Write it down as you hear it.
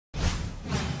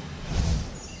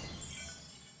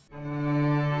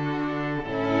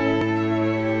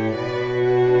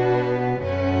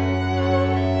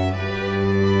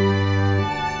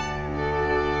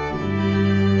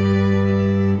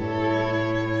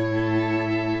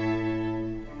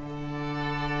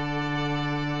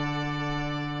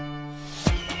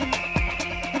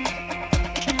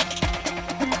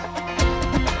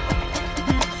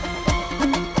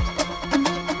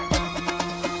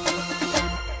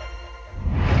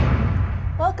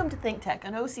ThinkTech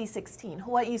on OC16,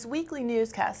 Hawaii's weekly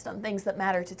newscast on things that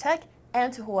matter to tech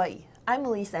and to Hawaii. I'm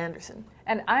Elise Anderson.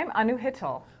 And I'm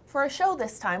Hittle. For our show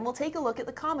this time, we'll take a look at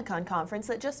the Comicon conference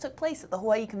that just took place at the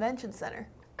Hawaii Convention Center.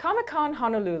 Comicon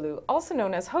Honolulu, also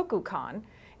known as HokuCon,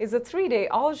 is a 3-day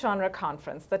all-genre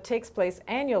conference that takes place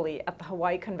annually at the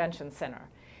Hawaii Convention Center.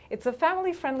 It's a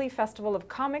family-friendly festival of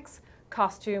comics,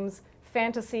 costumes,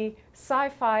 fantasy,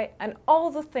 sci-fi, and all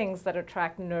the things that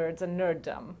attract nerds and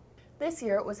nerddom. This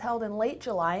year it was held in late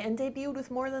July and debuted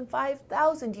with more than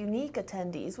 5,000 unique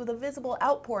attendees with a visible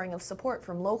outpouring of support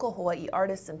from local Hawaii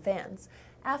artists and fans.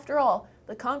 After all,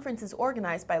 the conference is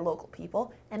organized by local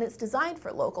people, and it's designed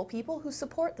for local people who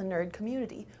support the nerd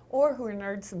community, or who are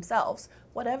nerds themselves,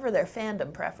 whatever their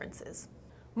fandom preferences.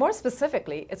 More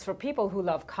specifically, it's for people who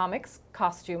love comics,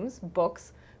 costumes,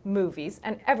 books, movies,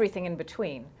 and everything in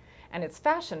between. And it's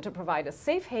fashioned to provide a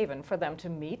safe haven for them to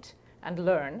meet and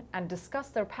learn and discuss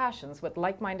their passions with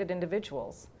like-minded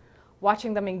individuals.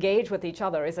 Watching them engage with each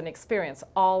other is an experience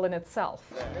all in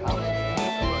itself.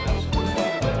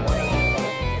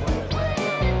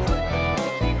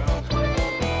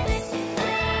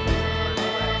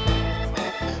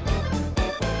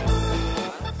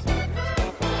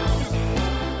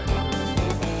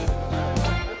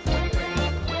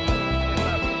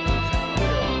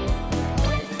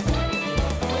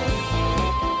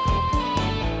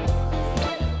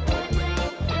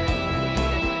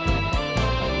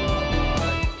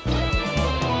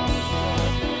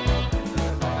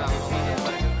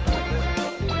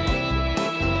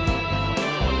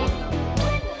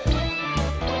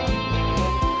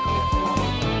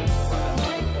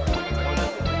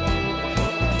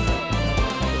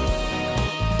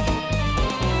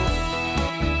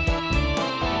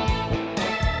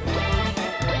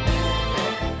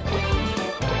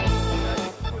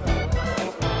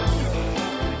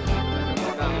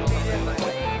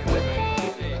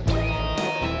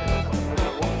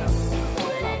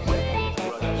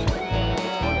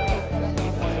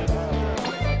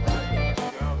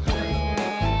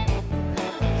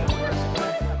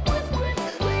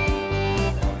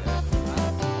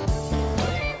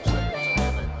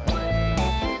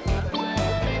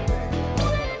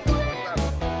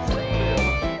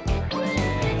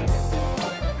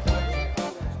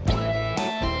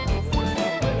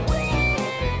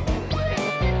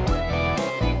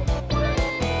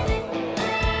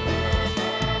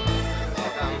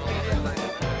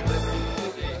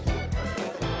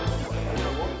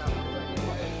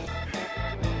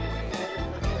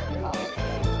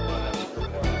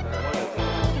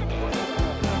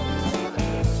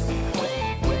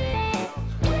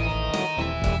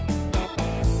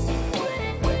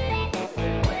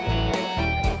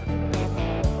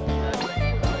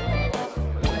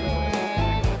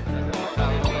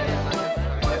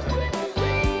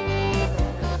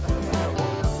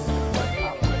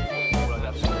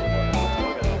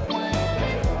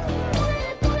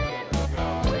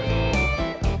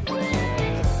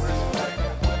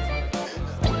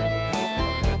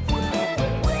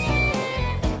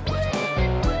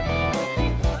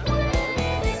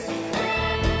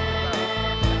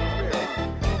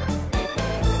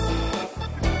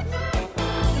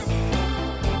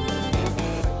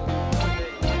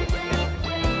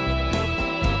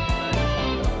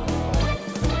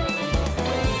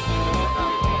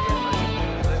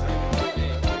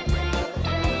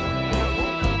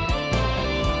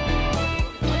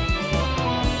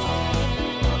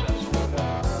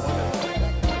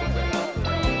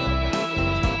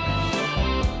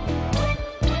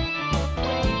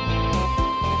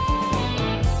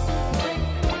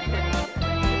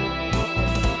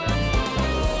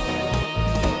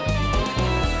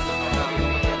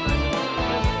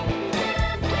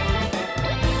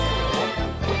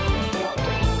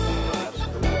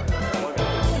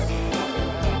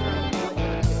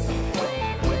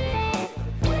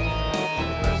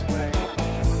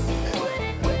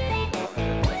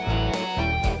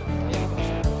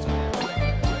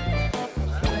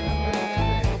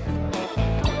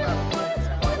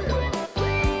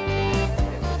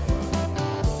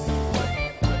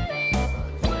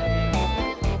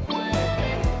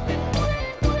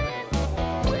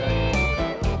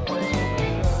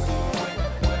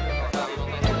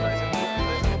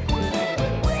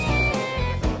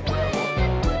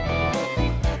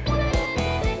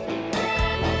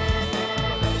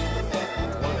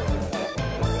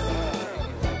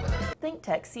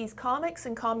 ThinkTech sees comics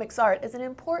and comics art as an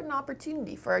important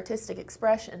opportunity for artistic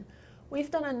expression. We've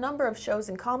done a number of shows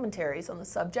and commentaries on the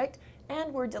subject,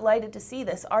 and we're delighted to see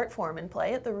this art form in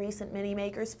play at the recent Mini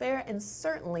Makers Fair and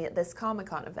certainly at this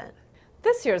Comicon event.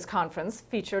 This year's conference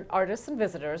featured artists and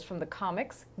visitors from the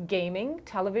comics, gaming,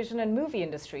 television, and movie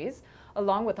industries,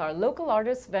 along with our local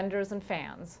artists, vendors, and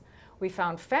fans. We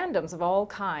found fandoms of all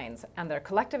kinds, and their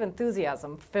collective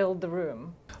enthusiasm filled the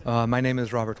room. My name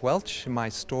is Robert Welch. My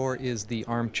store is the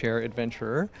Armchair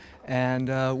Adventurer, and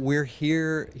we're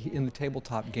here in the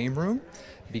tabletop game room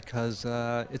because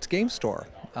it's a game store.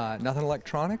 Nothing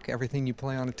electronic, everything you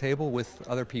play on a table with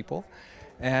other people.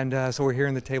 And so we're here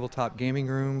in the tabletop gaming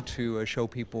room to show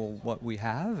people what we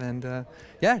have and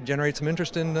yeah, generate some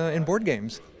interest in board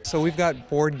games. So we've got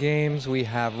board games, we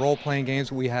have role-playing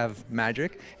games, we have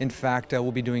Magic. In fact,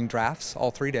 we'll be doing drafts all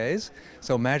 3 days.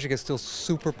 So Magic is still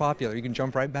super popular. You can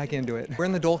jump right back into it. We're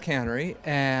in the Dole Cannery,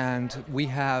 and we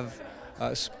have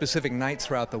specific nights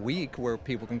throughout the week where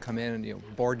people can come in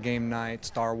and, board game night,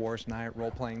 Star Wars night,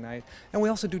 role-playing night. And we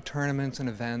also do tournaments and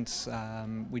events.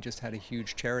 We just had a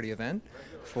huge charity event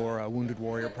for a Wounded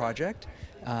Warrior Project.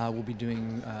 We'll be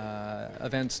doing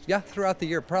events, throughout the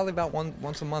year. Probably about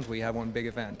once a month we have one big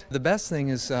event. The best thing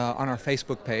is on our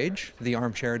Facebook page, The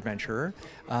Armchair Adventurer.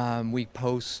 We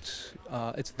post,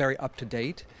 it's very up to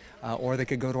date. Or they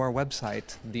could go to our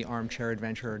website,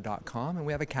 thearmchairadventurer.com, and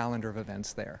we have a calendar of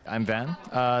events there. I'm Van.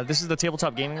 This is the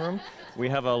tabletop gaming room. We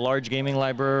have a large gaming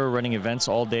library running events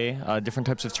all day, different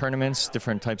types of tournaments,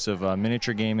 different types of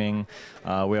miniature gaming.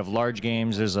 We have large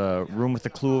games. There's a room with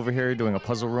a clue over here doing a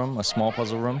puzzle room, a small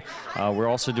puzzle room. We're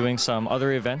also doing some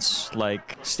other events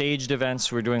like staged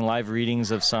events. We're doing live readings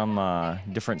of some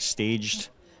different staged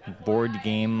board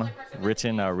game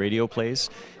written radio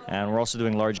plays. And we're also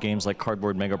doing large games like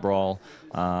Cardboard Mega Brawl,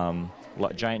 Giant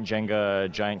Jenga,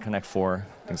 Giant Connect 4,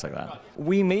 things like that.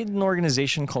 We made an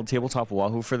organization called Tabletop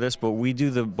Oahu for this, but we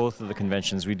do both of the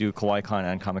conventions. We do Hawaiicon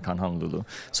and Comicon Honolulu.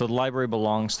 So the library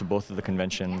belongs to both of the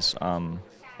conventions, and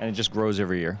it just grows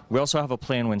every year. We also have a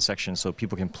play and win section so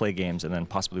people can play games and then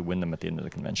possibly win them at the end of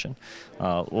the convention.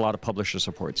 A lot of publisher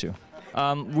support too.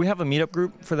 We have a meetup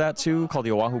group for that too called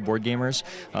the Oahu Board Gamers.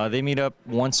 They meet up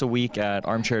once a week at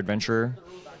Armchair Adventurer.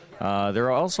 There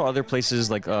are also other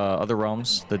places like other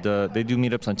realms that they do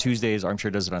meetups on Tuesdays. Armchair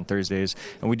does it on Thursdays,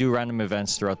 and we do random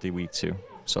events throughout the week too.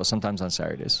 So sometimes on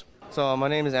Saturdays. So my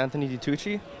name is Anthony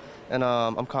DiTucci, and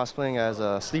I'm cosplaying as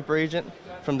a sleeper agent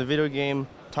from the video game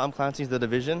Tom Clancy's The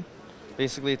Division.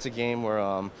 Basically, it's a game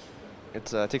where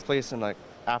it takes place in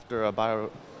after a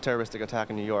bioterroristic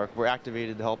attack in New York. We're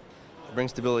activated to help bring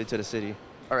stability to the city.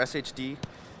 Our SHD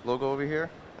logo over here,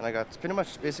 and I got pretty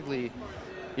much basically.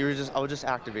 I was just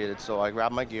activated, so I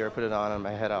grabbed my gear, put it on, and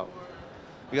I head out.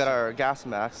 We got our gas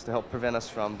masks to help prevent us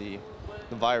from the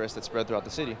virus that spread throughout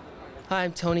the city. Hi,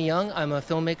 I'm Tony Young. I'm a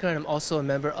filmmaker, and I'm also a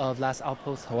member of Last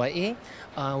Outpost Hawaii.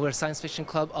 We're a science fiction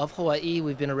club of Hawaii.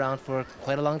 We've been around for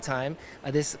quite a long time.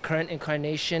 This current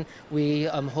incarnation, we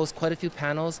host quite a few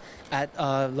panels at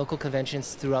local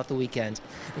conventions throughout the weekend,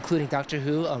 including Doctor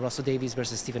Who, Russell Davies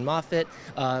versus Stephen Moffat,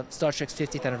 Star Trek's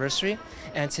 50th anniversary.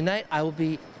 And tonight I will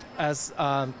be, as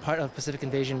part of Pacific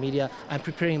Invasion Media, I'm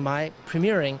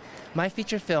premiering my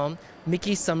feature film,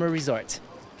 Mickey's Summer Resort,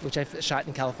 which I shot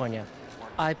in California.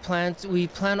 We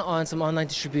plan on some online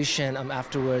distribution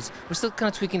afterwards. We're still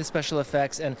kind of tweaking the special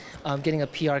effects and getting a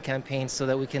PR campaign so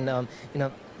that we can,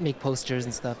 make posters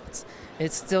and stuff.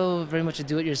 It's still very much a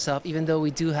do-it-yourself, even though we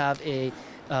do have we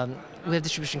have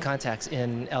distribution contacts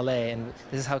in LA, and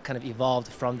this is how it kind of evolved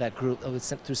from that group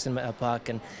through Cinema Epoch,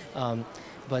 and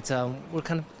but we're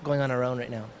kind of going on our own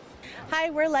right now. Hi,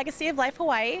 we're Legacy of Life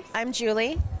Hawaii. I'm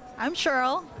Julie. I'm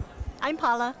Cheryl. I'm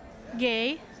Paula.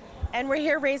 Gay. And we're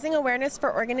here raising awareness for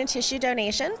organ and tissue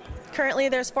donation. Currently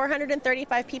there's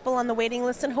 435 people on the waiting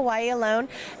list in Hawaii alone,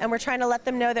 and we're trying to let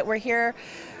them know that we're here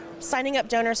signing up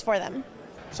donors for them.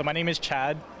 So my name is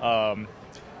Chad.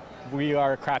 We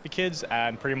are Crappy Kids,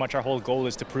 and pretty much our whole goal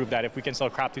is to prove that if we can sell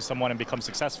crap to someone and become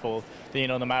successful, then,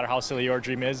 no matter how silly your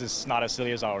dream is, it's not as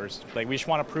silly as ours. We just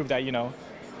want to prove that, you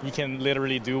can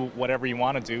literally do whatever you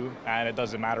want to do, and it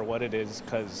doesn't matter what it is,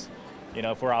 because,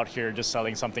 if we're out here just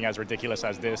selling something as ridiculous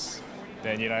as this,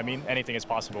 then, anything is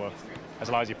possible, as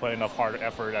long as you put enough hard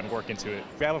effort and work into it.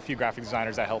 We have a few graphic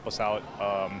designers that help us out.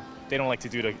 They don't like to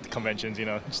do the conventions,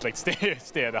 just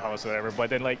stay at the house or whatever, but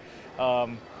then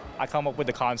I come up with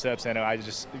the concepts, and I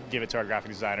just give it to our graphic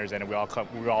designers, and we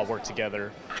all work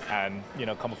together and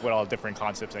come up with all different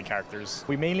concepts and characters.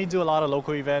 We mainly do a lot of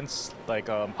local events like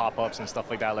pop-ups and stuff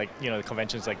like that,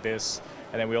 conventions like this,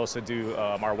 and then we also do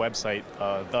our website,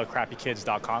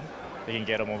 thecrappykids.com. They can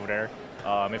get them over there.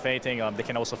 If anything, they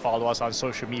can also follow us on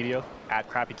social media at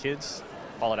Crappy Kids,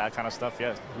 all of that kind of stuff.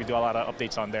 Yeah, we do a lot of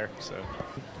updates on there. So,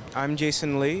 I'm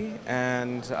Jason Lee,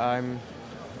 and I'm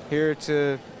here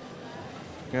to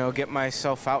get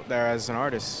myself out there as an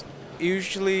artist.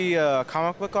 Usually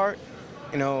comic book art,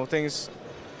 you know, things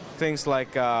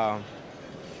like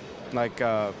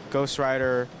Ghost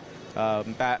Rider,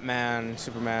 Batman,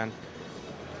 Superman,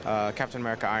 Captain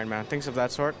America, Iron Man, things of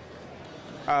that sort.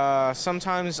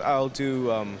 Sometimes I'll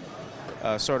do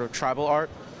sort of tribal art,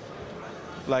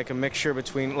 like a mixture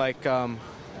between, like, I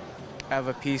have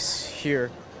a piece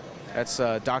here that's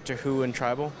Doctor Who and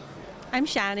tribal. I'm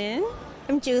Shannon.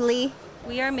 I'm Julie.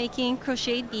 We are making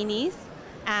crocheted beanies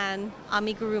and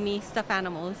amigurumi stuffed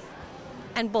animals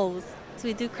and bowls. So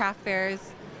we do craft fairs,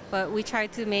 but we try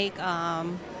to make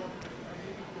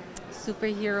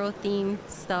superhero themed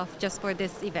stuff just for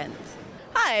this event.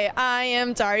 Hi, I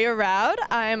am Daria Raud.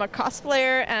 I'm a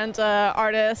cosplayer and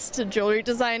artist, jewelry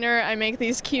designer. I make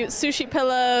these cute sushi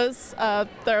pillows.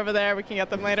 They're over there, we can get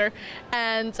them later.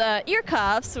 And ear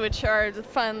cuffs, which are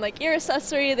fun like ear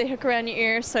accessory. They hook around your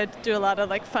ears, so I do a lot of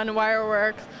like fun wire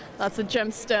work, lots of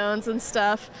gemstones and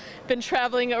stuff. Been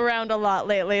traveling around a lot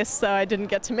lately, so I didn't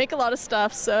get to make a lot of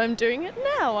stuff, so I'm doing it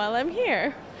now while I'm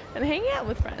here and hanging out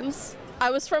with friends. I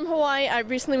was from Hawaii. I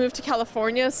recently moved to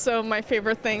California, so my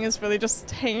favorite thing is really just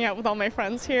hanging out with all my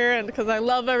friends here, and because I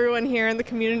love everyone here and the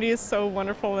community is so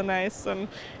wonderful and nice, and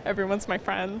everyone's my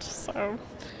friend, so,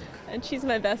 and she's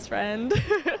my best friend.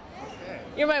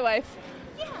 You're my wife.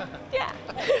 Yeah.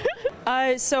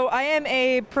 So I am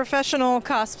a professional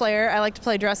cosplayer. I like to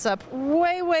play dress up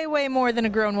way, way, way more than a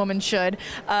grown woman should.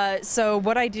 So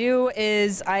what I do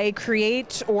is I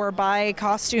create or buy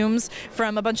costumes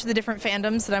from a bunch of the different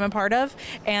fandoms that I'm a part of,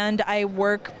 and I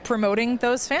work promoting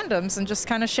those fandoms and just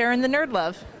kind of sharing the nerd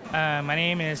love. My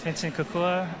name is Vincent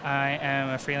Kukua. I am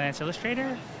a freelance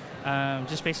illustrator,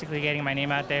 just basically getting my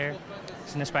name out there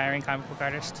as an aspiring comic book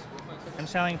artist. I'm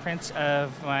selling prints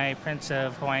of my prints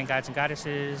of Hawaiian gods and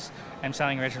goddesses. I'm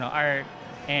selling original art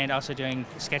and also doing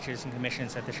sketches and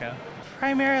commissions at the show.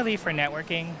 Primarily for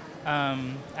networking.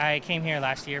 I came here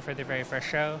last year for the very first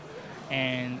show,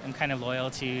 and I'm kind of loyal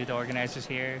to the organizers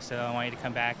here, so I wanted to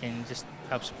come back and just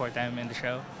help support them in the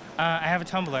show. I have a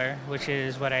Tumblr, which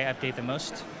is what I update the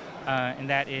most, and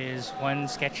that is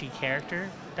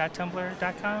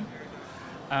onesketchycharacter.tumblr.com.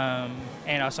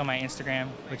 And also my Instagram,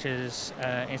 which is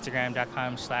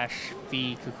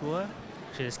instagram.com/vkukua,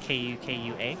 which is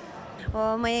Kukua.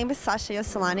 Well, my name is Sasha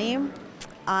Yosolani.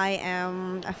 I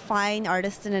am a fine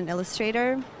artist and an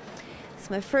illustrator. It's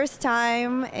my first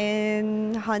time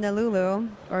in Honolulu,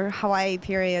 or Hawaii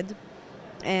period,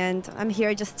 and I'm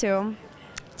here just to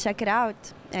check it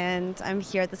out. And I'm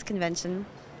here at this convention,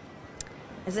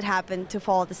 as it happened to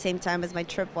fall at the same time as my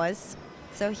trip was.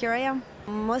 So here I am.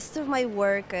 Most of my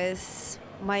work is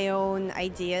my own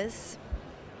ideas.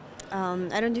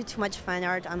 I don't do too much fan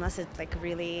art unless it like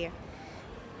really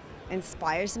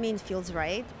inspires me and feels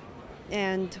right.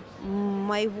 And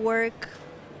my work,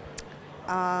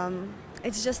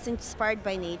 it's just inspired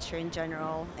by nature in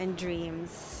general and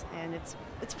dreams, and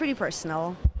it's pretty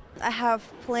personal. I have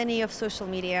plenty of social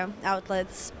media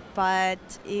outlets, but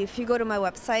if you go to my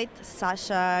website,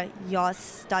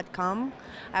 sashayos.com,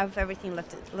 I have everything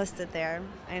listed there,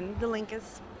 and the link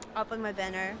is up on my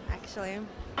banner, actually.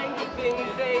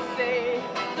 Things they say,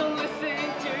 don't listen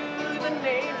to the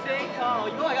names they call.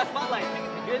 You know I got spotlight.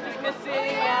 You're just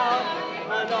missing out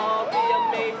on all the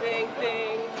amazing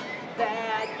things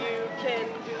that you can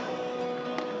do.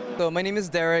 So my name is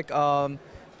Derek.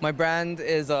 My brand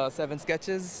is 7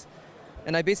 Sketches,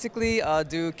 and I basically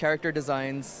do character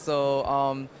designs. So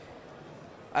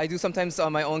I do sometimes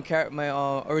my own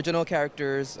original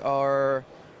characters or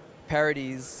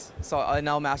parodies, so I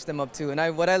now mash them up too.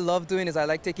 And what I love doing is I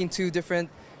like taking two different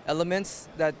elements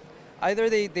that either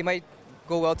they might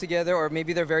go well together, or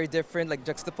maybe they're very different, like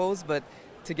juxtaposed, but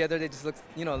together they just look,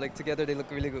 you know, like together they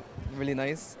look really good, really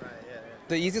nice. Right, yeah, yeah.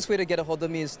 The easiest way to get a hold of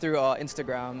me is through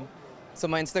Instagram. So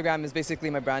my Instagram is basically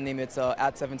my brand name. It's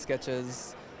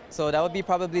 @7sketches. So that would be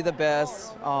probably the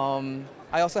best.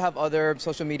 I also have other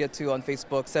social media too on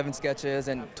Facebook, 7 Sketches,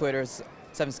 and Twitter's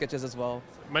 7 Sketches as well.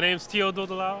 My name's Tio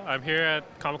Dodolao. I'm here at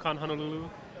Comicon Honolulu.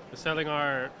 We're selling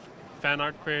our fan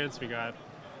art prints. We got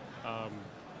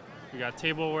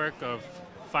table work of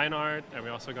fine art, and we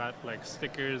also got like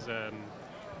stickers and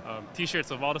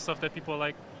T-shirts of all the stuff that people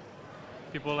like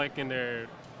in their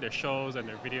shows and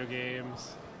their video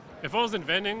games. If I was in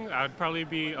vending, I'd probably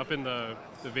be up in the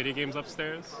video games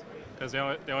upstairs, because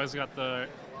they always got the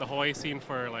Hawaii scene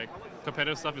for like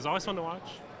competitive stuff. It's always fun to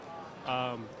watch.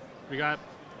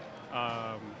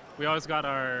 We always got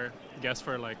our guests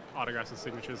for like autographs and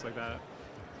signatures like that.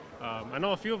 I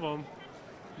know a few of them.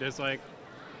 There's like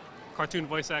cartoon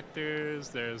voice actors.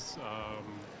 There's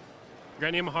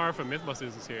Granny Mahara from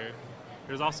Mythbusters is here.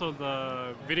 There's also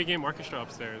the video game orchestra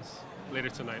upstairs. later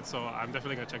tonight, so I'm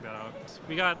definitely gonna check that out.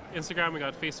 We got Instagram, we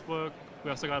got Facebook, we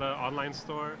also got an online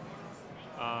store.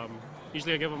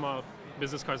 Usually I give them out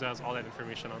business cards that has all that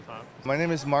information on top. My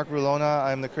name is Mark Rulona.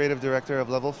 I'm the creative director of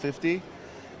Level 50,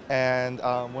 and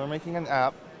we're making an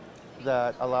app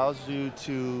that allows you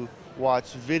to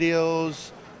watch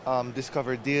videos,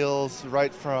 discover deals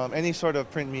right from any sort of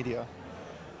print media.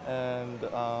 And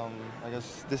I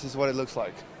guess this is what it looks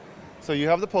like. So you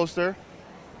have the poster,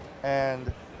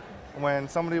 and when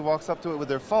somebody walks up to it with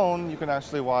their phone, you can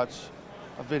actually watch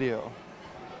a video.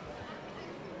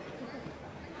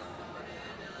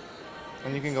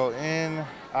 And you can go in,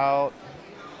 out,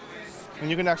 and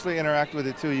you can actually interact with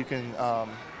it too. You can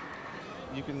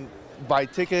buy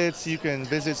tickets, you can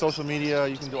visit social media,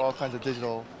 you can do all kinds of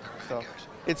digital stuff.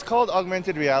 It's called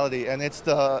augmented reality, and it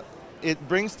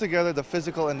brings together the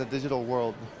physical and the digital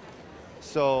world.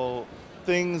 So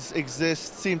things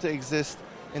seem to exist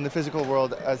in the physical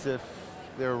world as if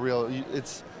they're real.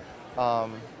 It's like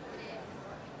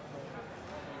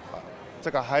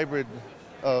a hybrid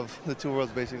of the two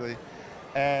worlds, basically.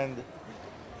 And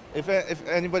if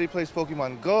anybody plays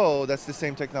Pokemon Go, that's the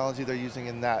same technology they're using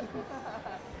in that.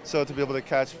 So to be able to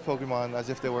catch Pokemon as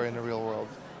if they were in the real world.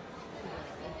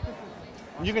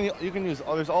 You can use,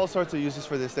 there's all sorts of uses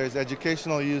for this. There's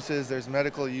educational uses, there's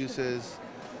medical uses,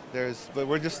 but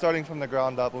we're just starting from the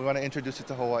ground up. We want to introduce it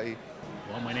to Hawaii.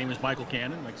 Well, my name is Michael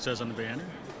Cannon, like it says on the banner.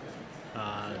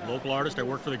 Local artist. I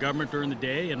work for the government during the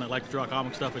day, and I like to draw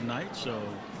comic stuff at night, so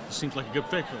this seems like a good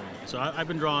fit for me. So I've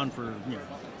been drawing for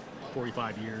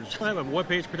 45 years. I have a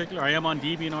webpage in particular. I am on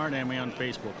DeviantArt and I'm on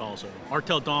Facebook also. Art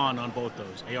Till Dawn on both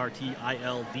those.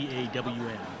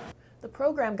 ARTILDAWN. The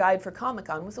program guide for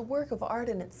Comicon was a work of art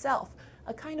in itself,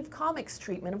 a kind of comics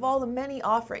treatment of all the many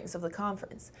offerings of the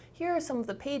conference. Here are some of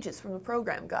the pages from the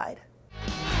program guide.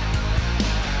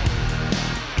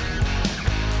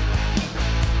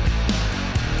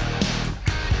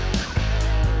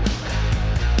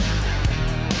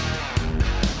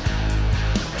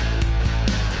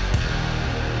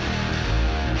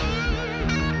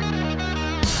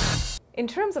 In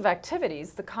terms of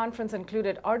activities, the conference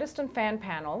included artist and fan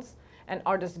panels, an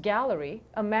artist gallery,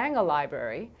 a manga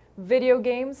library, video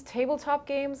games, tabletop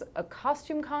games, a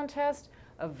costume contest,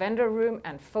 a vendor room,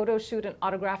 and photo shoot and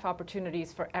autograph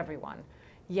opportunities for everyone.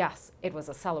 Yes, it was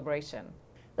a celebration.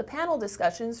 The panel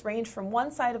discussions ranged from one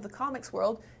side of the comics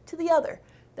world to the other.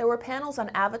 There were panels on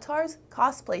avatars,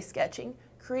 cosplay sketching,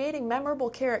 creating memorable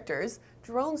characters,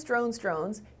 drones,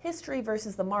 history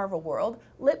versus the Marvel world,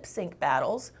 lip sync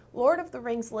battles, Lord of the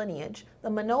Rings lineage, the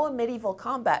Manoa Medieval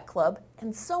Combat Club,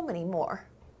 and so many more.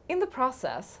 In the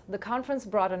process, the conference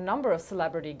brought a number of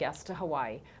celebrity guests to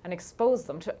Hawaii and exposed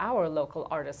them to our local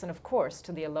artists and, of course,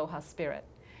 to the Aloha spirit.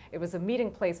 It was a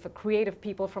meeting place for creative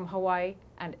people from Hawaii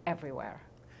and everywhere.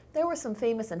 There were some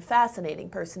famous and fascinating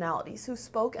personalities who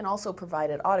spoke and also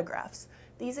provided autographs.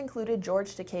 These included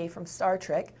George Takei from Star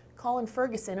Trek, Colin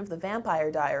Ferguson of the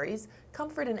Vampire Diaries,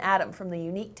 Comfort and Adam from the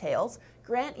Unique Tales,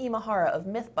 Grant Imahara of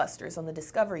Mythbusters on the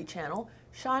Discovery Channel,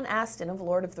 Sean Astin of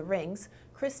Lord of the Rings,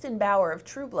 Kristen Bauer of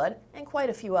True Blood, and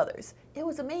quite a few others. It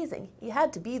was amazing. You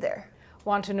had to be there.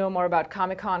 Want to know more about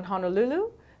Comicon Honolulu?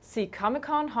 See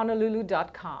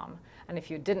ComicconHonolulu.com. And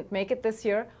if you didn't make it this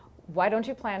year, why don't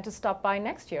you plan to stop by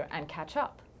next year and catch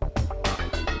up?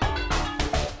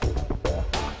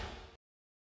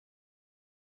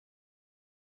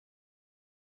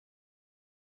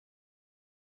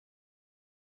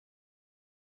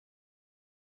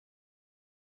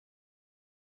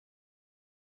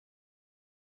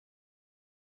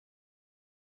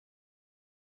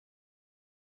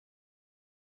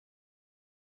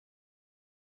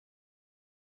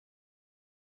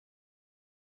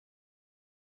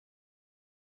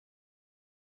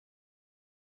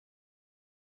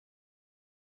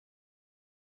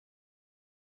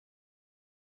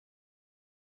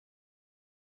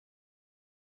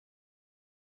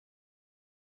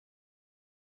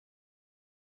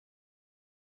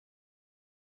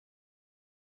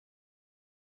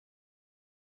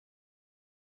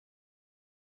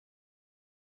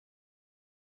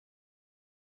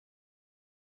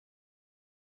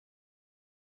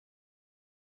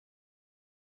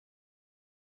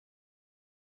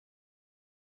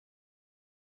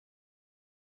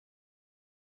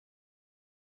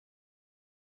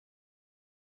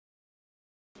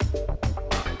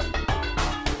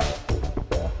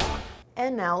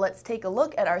 And now let's take a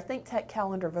look at our ThinkTech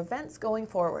calendar of events going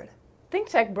forward.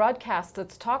 ThinkTech broadcasts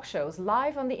its talk shows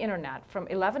live on the internet from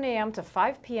 11 a.m. to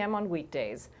 5 p.m. on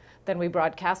weekdays. Then we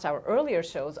broadcast our earlier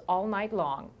shows all night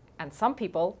long. and some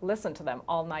people listen to them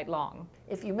all night long.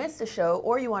 If you missed a show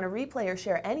or you want to replay or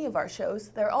share any of our shows,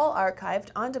 they're all archived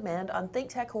on demand on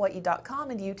thinktechhawaii.com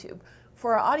and YouTube.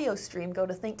 For our audio stream, go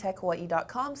to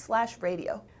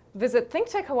thinktechhawaii.com/radio. Visit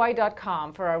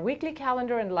thinktechhawaii.com for our weekly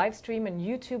calendar and live stream and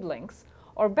YouTube links,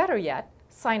 or better yet,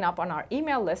 sign up on our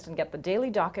email list and get the daily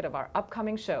docket of our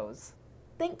upcoming shows.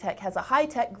 ThinkTech has a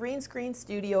high-tech green screen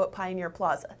studio at Pioneer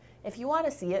Plaza. If you want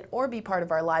to see it or be part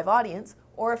of our live audience,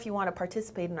 or if you want to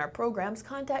participate in our programs,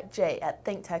 contact Jay at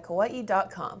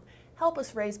thinktechhawaii.com. Help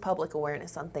us raise public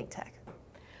awareness on ThinkTech.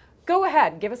 Go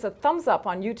ahead, give us a thumbs up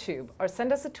on YouTube or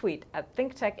send us a tweet at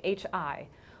ThinkTechHI.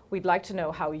 We'd like to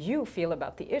know how you feel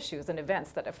about the issues and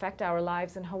events that affect our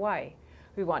lives in Hawaii.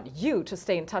 We want you to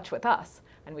stay in touch with us,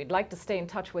 and we'd like to stay in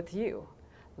touch with you.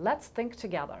 Let's think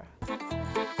together.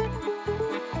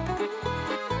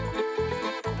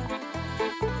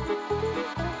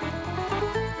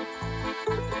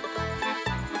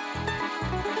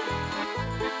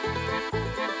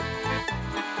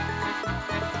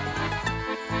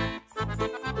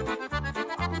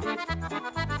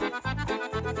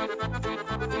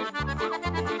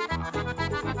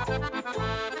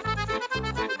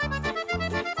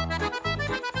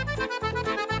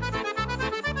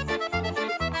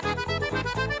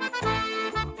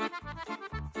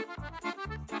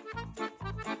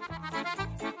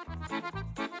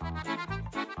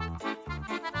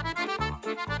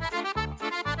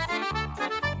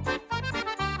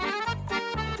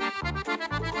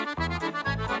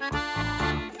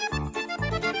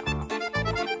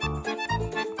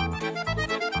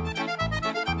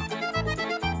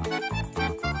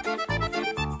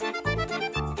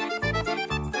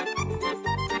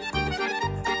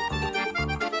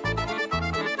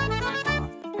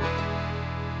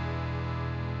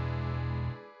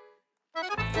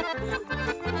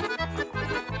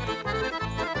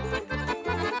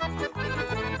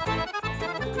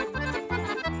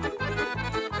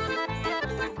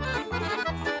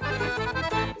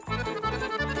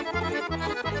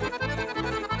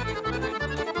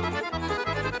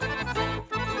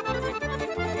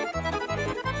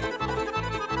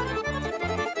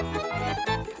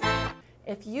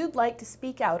 If you'd like to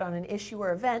speak out on an issue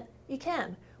or event, you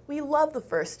can. We love the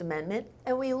First Amendment,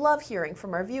 and we love hearing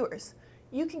from our viewers.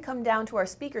 You can come down to our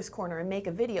Speaker's Corner and make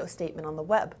a video statement on the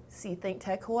web. See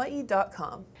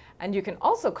thinktechhawaii.com. And you can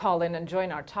also call in and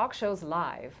join our talk shows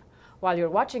live. While you're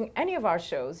watching any of our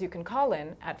shows, you can call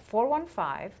in at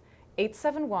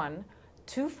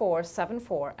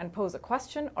 415-871-2474 and pose a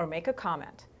question or make a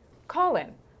comment. Call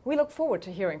in. We look forward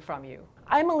to hearing from you.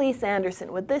 I'm Elise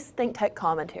Anderson with this ThinkTech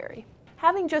commentary.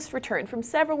 Having just returned from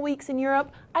several weeks in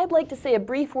Europe, I'd like to say a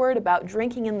brief word about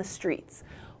drinking in the streets.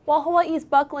 While Hawaii is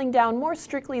buckling down more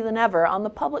strictly than ever on the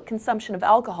public consumption of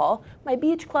alcohol, my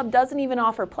beach club doesn't even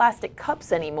offer plastic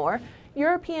cups anymore.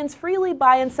 Europeans freely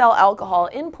buy and sell alcohol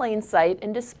in plain sight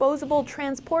in disposable,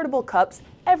 transportable cups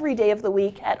every day of the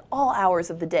week at all hours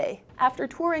of the day. After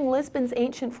touring Lisbon's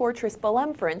ancient fortress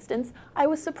Belém, for instance, I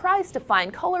was surprised to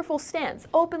find colorful stands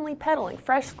openly peddling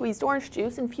fresh squeezed orange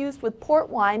juice infused with port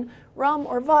wine, rum,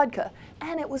 or vodka,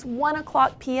 and it was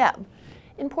 1:00 p.m.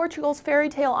 In Portugal's fairy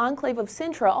tale enclave of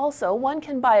Sintra also, one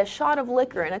can buy a shot of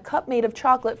liquor in a cup made of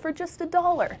chocolate for just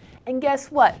 $1. And guess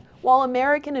what? While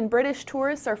American and British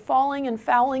tourists are falling and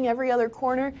fouling every other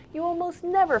corner, you almost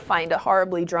never find a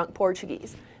horribly drunk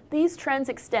Portuguese. These trends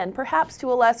extend, perhaps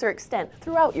to a lesser extent,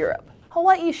 throughout Europe.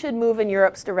 Hawaii should move in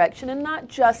Europe's direction, and not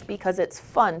just because it's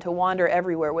fun to wander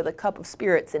everywhere with a cup of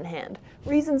spirits in hand.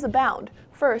 Reasons abound.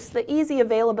 First, the easy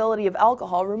availability of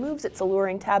alcohol removes its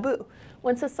alluring taboo.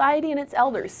 When society and its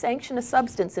elders sanction a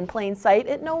substance in plain sight,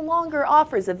 it no longer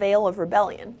offers a veil of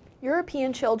rebellion.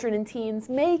 European children and teens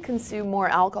may consume more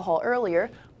alcohol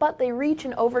earlier, but they reach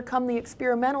and overcome the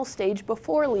experimental stage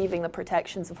before leaving the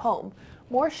protections of home.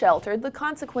 More sheltered, the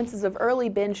consequences of early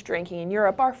binge drinking in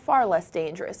Europe are far less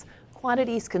dangerous.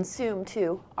 Quantities consumed,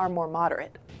 too, are more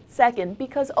moderate. Second,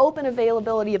 because open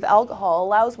availability of alcohol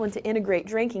allows one to integrate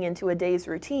drinking into a day's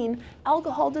routine,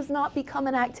 alcohol does not become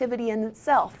an activity in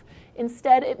itself.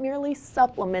 Instead, it merely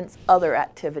supplements other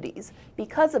activities.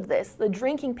 Because of this, the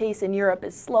drinking pace in Europe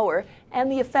is slower,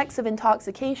 and the effects of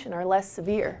intoxication are less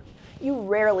severe. You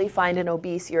rarely find an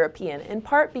obese European, in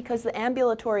part because the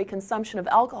ambulatory consumption of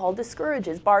alcohol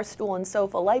discourages bar stool and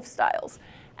sofa lifestyles.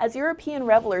 As European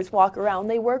revelers walk around,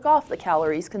 they work off the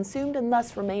calories consumed and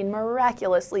thus remain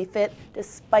miraculously fit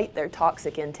despite their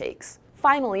toxic intakes.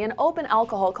 Finally, an open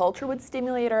alcohol culture would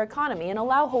stimulate our economy and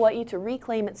allow Hawaii to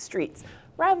reclaim its streets.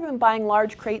 Rather than buying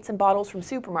large crates and bottles from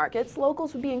supermarkets,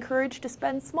 locals would be encouraged to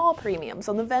spend small premiums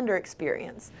on the vendor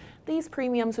experience. These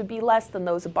premiums would be less than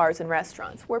those of bars and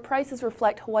restaurants, where prices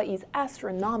reflect Hawaii's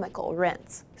astronomical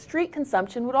rents. Street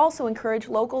consumption would also encourage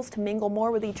locals to mingle more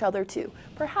with each other too,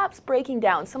 perhaps breaking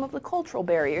down some of the cultural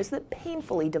barriers that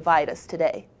painfully divide us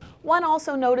today. One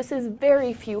also notices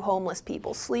very few homeless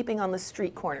people sleeping on the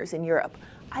street corners in Europe.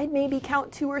 I'd maybe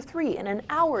count 2 or 3 in an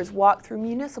hour's walk through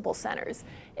municipal centers.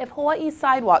 If Hawaii's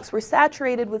sidewalks were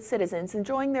saturated with citizens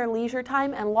enjoying their leisure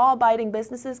time and law-abiding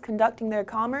businesses conducting their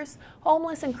commerce,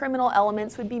 homeless and criminal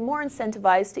elements would be more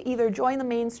incentivized to either join the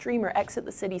mainstream or exit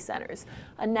the city centers.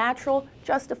 A natural,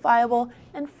 justifiable,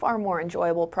 and far more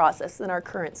enjoyable process than our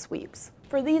current sweeps.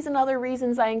 For these and other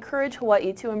reasons, I encourage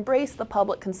Hawaii to embrace the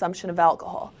public consumption of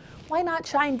alcohol. Why not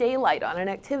shine daylight on an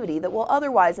activity that will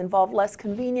otherwise involve less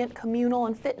convenient, communal,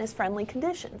 and fitness-friendly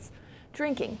conditions?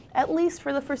 Drinking, at least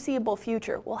for the foreseeable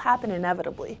future, will happen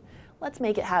inevitably. Let's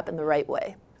make it happen the right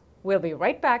way. We'll be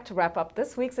right back to wrap up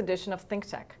this week's edition of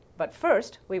ThinkTech. But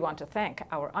first, we want to thank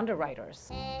our underwriters.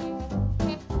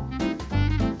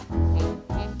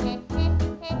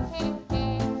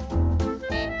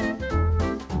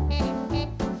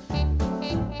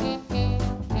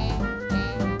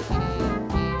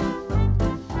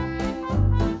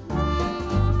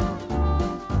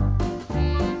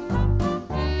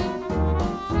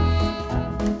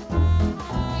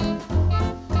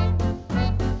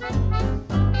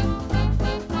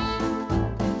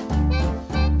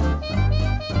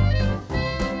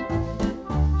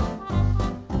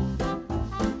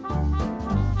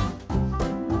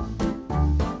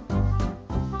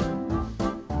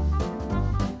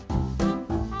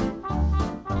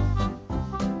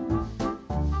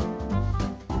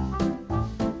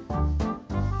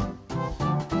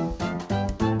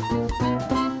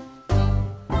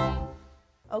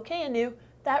 Okay, Anu,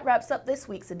 that wraps up this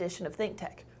week's edition of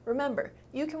ThinkTech. Remember,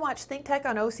 you can watch ThinkTech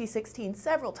on OC16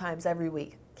 several times every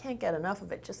week. Can't get enough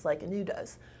of it, just like Anu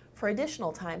does. For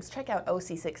additional times, check out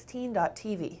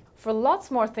oc16.tv. For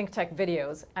lots more ThinkTech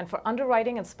videos and for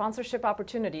underwriting and sponsorship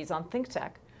opportunities on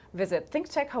ThinkTech, visit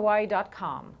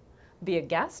thinktechhawaii.com. Be a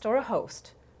guest or a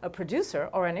host, a producer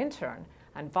or an intern,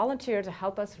 and volunteer to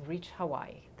help us reach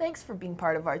Hawaii. Thanks for being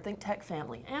part of our ThinkTech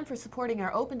family and for supporting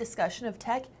our open discussion of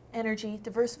tech, energy,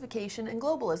 diversification, and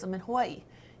globalism in Hawaii.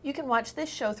 You can watch this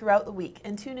show throughout the week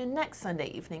and tune in next Sunday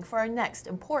evening for our next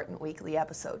important weekly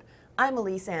episode. I'm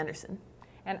Elise Anderson.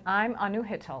 And I'm Anu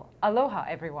Hittle. Aloha,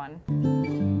 everyone.